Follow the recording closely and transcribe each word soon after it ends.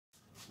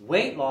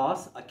weight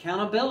loss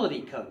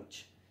accountability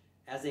coach.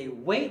 As a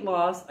weight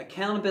loss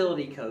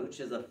accountability coach,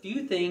 there's a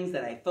few things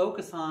that I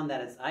focus on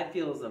that I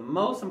feel is the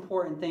most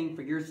important thing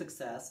for your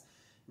success.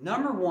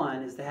 Number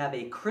one is to have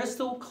a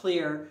crystal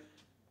clear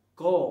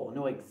goal.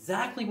 Know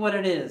exactly what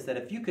it is, that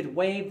if you could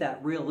wave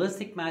that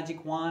realistic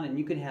magic wand and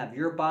you could have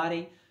your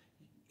body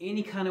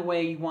any kind of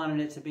way you wanted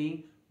it to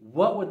be,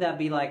 what would that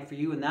be like for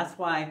you? And that's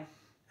why,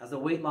 as a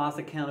weight loss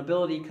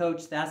accountability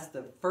coach, that's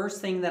the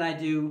first thing that I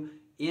do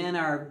in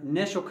our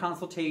initial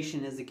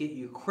consultation, is to get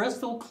you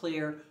crystal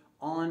clear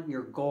on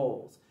your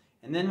goals.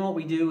 And then what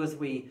we do is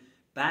we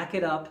back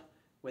it up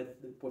with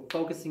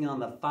focusing on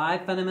the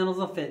 5 fundamentals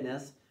of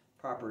fitness: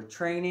 proper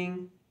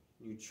training,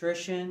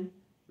 nutrition,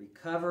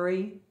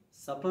 recovery,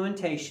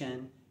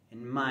 supplementation,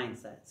 and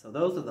mindset. So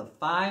those are the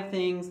 5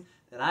 things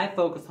that I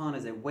focus on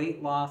as a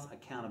weight loss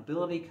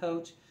accountability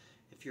coach.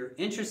 If you're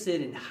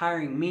interested in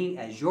hiring me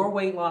as your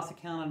weight loss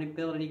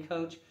accountability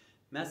coach,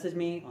 message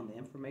me on the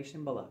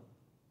information below.